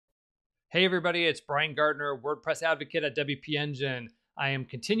Hey everybody, it's Brian Gardner, WordPress advocate at WP Engine. I am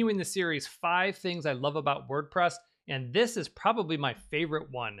continuing the series 5 things I love about WordPress, and this is probably my favorite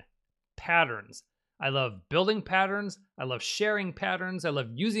one, patterns. I love building patterns, I love sharing patterns, I love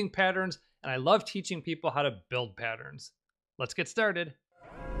using patterns, and I love teaching people how to build patterns. Let's get started.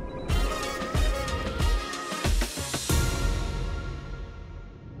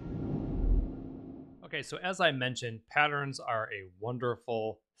 Okay, so as I mentioned, patterns are a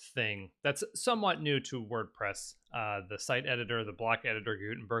wonderful thing that's somewhat new to WordPress. The site editor, the block editor,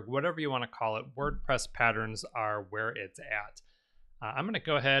 Gutenberg, whatever you want to call it, WordPress patterns are where it's at. I'm going to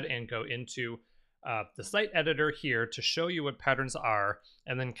go ahead and go into the site editor here to show you what patterns are,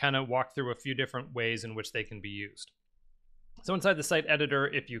 and then kind of walk through a few different ways in which they can be used. So inside the site editor,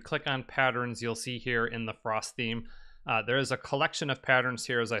 if you click on patterns, you'll see here in the Frost theme, there is a collection of patterns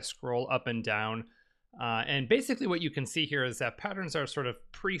here as I scroll up and down. And basically what you can see here is that patterns are sort of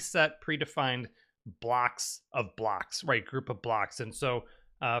preset, predefined blocks of blocks, right? Group of blocks. And so,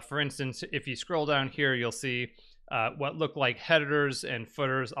 for instance, if you scroll down here, you'll see what look like headers and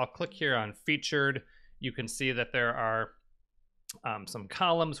footers. I'll click here on featured. You can see that there are some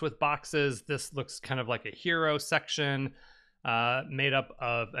columns with boxes. This looks kind of like a hero section made up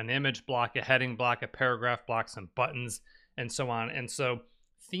of an image block, a heading block, a paragraph block, some buttons, and so on. And so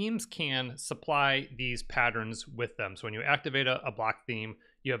themes can supply these patterns with them. So when you activate a block theme,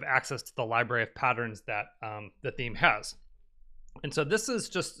 you have access to the library of patterns that the theme has. And so this is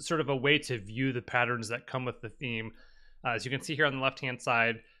just sort of a way to view the patterns that come with the theme. As you can see here on the left-hand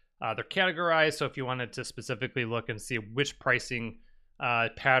side, they're categorized. So if you wanted to specifically look and see which pricing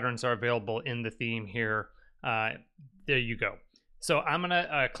patterns are available in the theme here, there you go. So I'm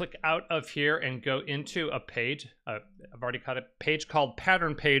gonna click out of here and go into a page. I've already got a page called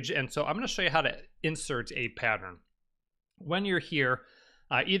Pattern Page, and so I'm gonna show you how to insert a pattern. When you're here,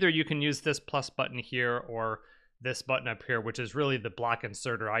 either you can use this plus button here or this button up here, which is really the block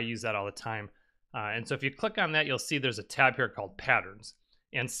inserter. I use that all the time. And so if you click on that, you'll see there's a tab here called Patterns.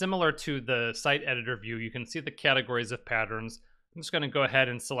 And similar to the site editor view, you can see the categories of patterns. I'm just gonna go ahead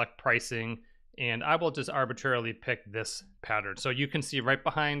and select pricing, and I will just arbitrarily pick this pattern. So you can see right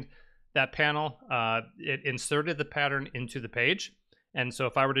behind that panel, it inserted the pattern into the page. And so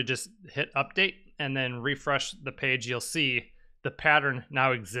if I were to just hit update and then refresh the page, you'll see the pattern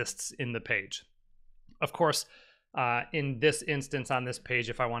now exists in the page. Of course, in this instance on this page,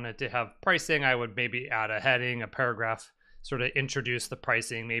 if I wanted to have pricing, I would maybe add a heading, a paragraph, sort of introduce the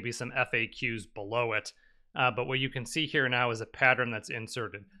pricing, maybe some FAQs below it. But what you can see here now is a pattern that's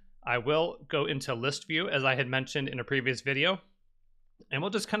inserted. I will go into list view, as I had mentioned in a previous video, and we'll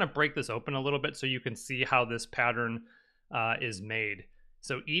just kind of break this open a little bit so you can see how this pattern is made.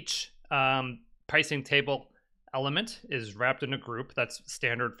 So each pricing table element is wrapped in a group. That's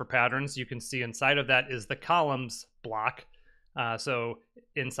standard for patterns. You can see inside of that is the columns block. So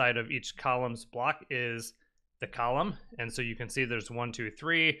inside of each columns block is the column. And so you can see there's 1, 2,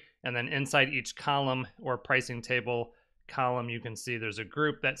 3, and then inside each column or pricing table column, you can see there's a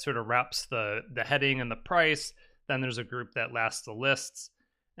group that sort of wraps the heading and the price. Then there's a group that lasts the lists,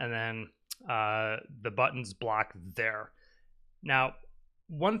 and then the buttons block there. Now,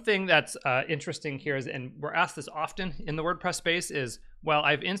 one thing that's interesting here is, and we're asked this often in the WordPress space, is, well,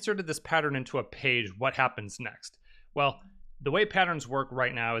 I've inserted this pattern into a page, what happens next? Well, the way patterns work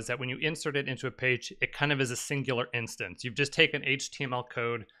right now is that when you insert it into a page, it kind of is a singular instance. You've just taken HTML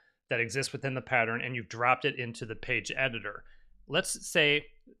code that exists within the pattern and you've dropped it into the page editor. Let's say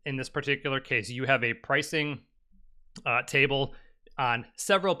in this particular case, you have a pricing table on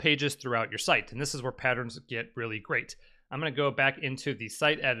several pages throughout your site. And this is where patterns get really great. I'm gonna go back into the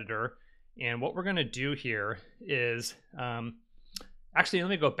site editor, and what we're gonna do here is, actually, let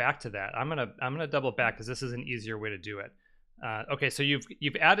me go back to that. I'm gonna double back because this is an easier way to do it. Okay, so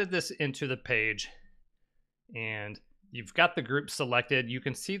you've added this into the page, and you've got the group selected. You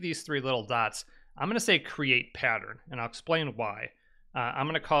can see these 3 little dots. I'm going to say create pattern, and I'll explain why. I'm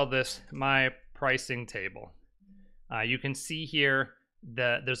going to call this my pricing table. You can see here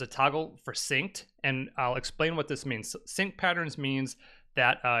that there's a toggle for synced, and I'll explain what this means. Sync patterns means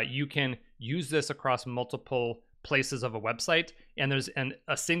that you can use this across multiple places of a website, and there's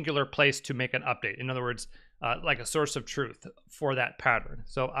a singular place to make an update. In other words, like a source of truth for that pattern.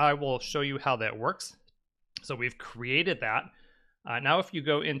 So I will show you how that works. So we've created that. Now if you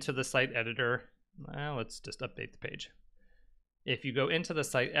go into the site editor, let's just update the page. If you go into the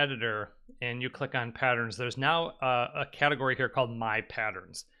site editor and you click on patterns, there's now a category here called My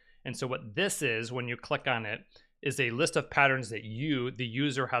Patterns. And so what this is, when you click on it, is a list of patterns that you, the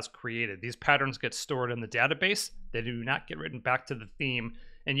user, has created. These patterns get stored in the database. They do not get written back to the theme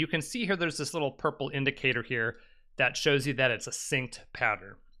And you can see here there's this little purple indicator here that shows you that it's a synced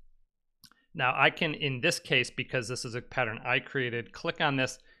pattern. Now I can, in this case, because this is a pattern I created, click on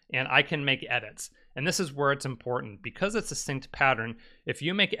this and I can make edits. And this is where it's important. Because it's a synced pattern, if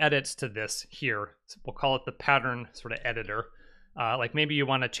you make edits to this here, we'll call it the pattern sort of editor, like maybe you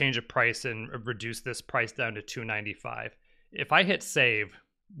want to change a price and reduce this price down to $2.95. If I hit save,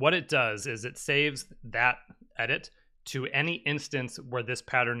 what it does is it saves that edit to any instance where this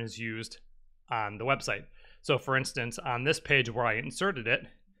pattern is used on the website. So for instance, on this page where I inserted it,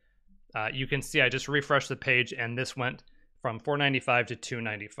 you can see I just refreshed the page and this went from $4.95 to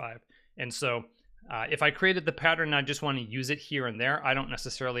 $2.95. And so if I created the pattern and I just want to use it here and there, I don't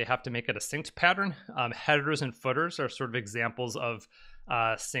necessarily have to make it a synced pattern. Headers and footers are sort of examples of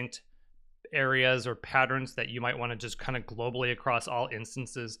synced areas or patterns that you might want to just kind of globally across all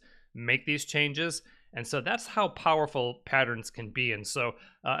instances make these changes. And so that's how powerful patterns can be. And so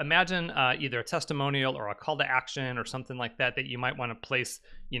imagine either a testimonial or a call to action or something like that that you might want to place,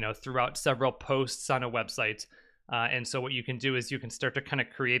 throughout several posts on a website. And so what you can do is you can start to kind of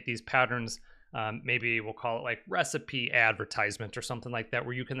create these patterns. Maybe we'll call it like recipe advertisement or something like that,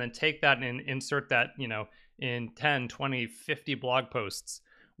 where you can then take that and insert that, in 10, 20, 50 blog posts,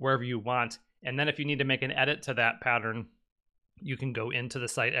 wherever you want. And then if you need to make an edit to that pattern, you can go into the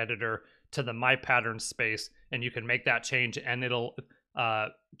site editor to the My Patterns space, and you can make that change, and it'll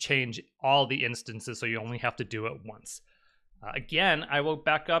change all the instances, so you only have to do it once. Again, I will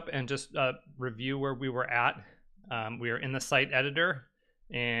back up and just review where we were at. We are in the site editor,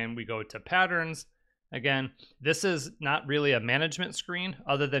 and we go to patterns. Again, this is not really a management screen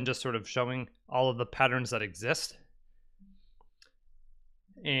other than just sort of showing all of the patterns that exist.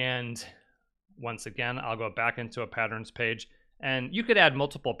 And once again, I'll go back into a patterns page, and you could add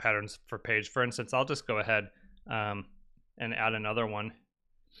multiple patterns per page. For instance, I'll just go ahead and add another one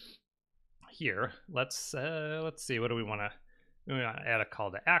here. Let's see, what do we want to? We want to add a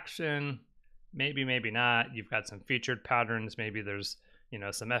call to action. Maybe, maybe not. You've got some featured patterns. Maybe there's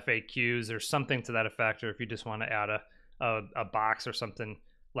some FAQs or something to that effect, or if you just want to add a box or something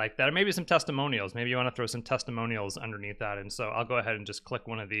like that, or maybe some testimonials. Maybe you want to throw some testimonials underneath that. And so I'll go ahead and just click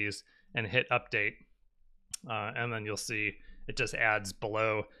one of these and hit update, and then you'll see it just adds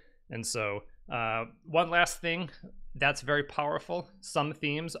below. And so one last thing that's very powerful, some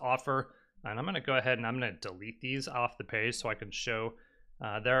themes offer, and I'm going to go ahead and I'm going to delete these off the page so I can show,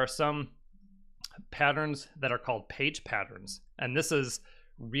 there are some patterns that are called page patterns. And this is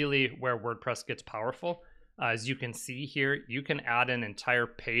really where WordPress gets powerful. As you can see here, you can add an entire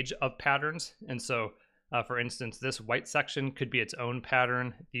page of patterns. And so for instance, this white section could be its own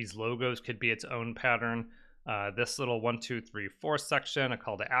pattern. These logos could be its own pattern. This little 1, 2, 3, 4 section, a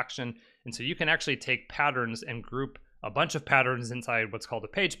call to action. And so you can actually take patterns and group a bunch of patterns inside what's called a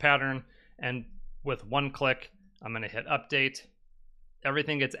page pattern. And with one click, I'm going to hit update.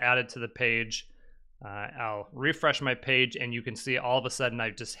 Everything gets added to the page. I'll refresh my page, and you can see all of a sudden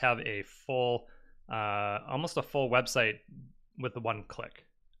I just have a full, almost a full website with the one click.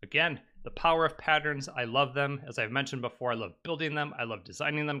 Again, the power of patterns. I love them. As I've mentioned before, I love building them. I love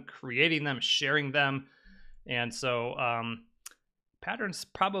designing them, creating them, sharing them. And so patterns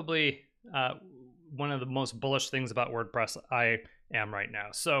probably one of the most bullish things about WordPress I am right now.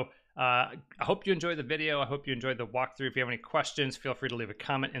 So I hope you enjoyed the video. I hope you enjoyed the walkthrough. If you have any questions, feel free to leave a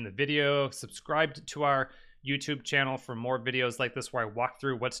comment in the video. Subscribe to our YouTube channel for more videos like this where I walk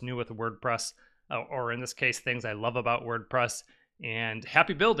through what's new with WordPress, or in this case, things I love about WordPress. And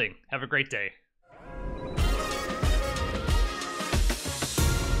happy building. Have a great day.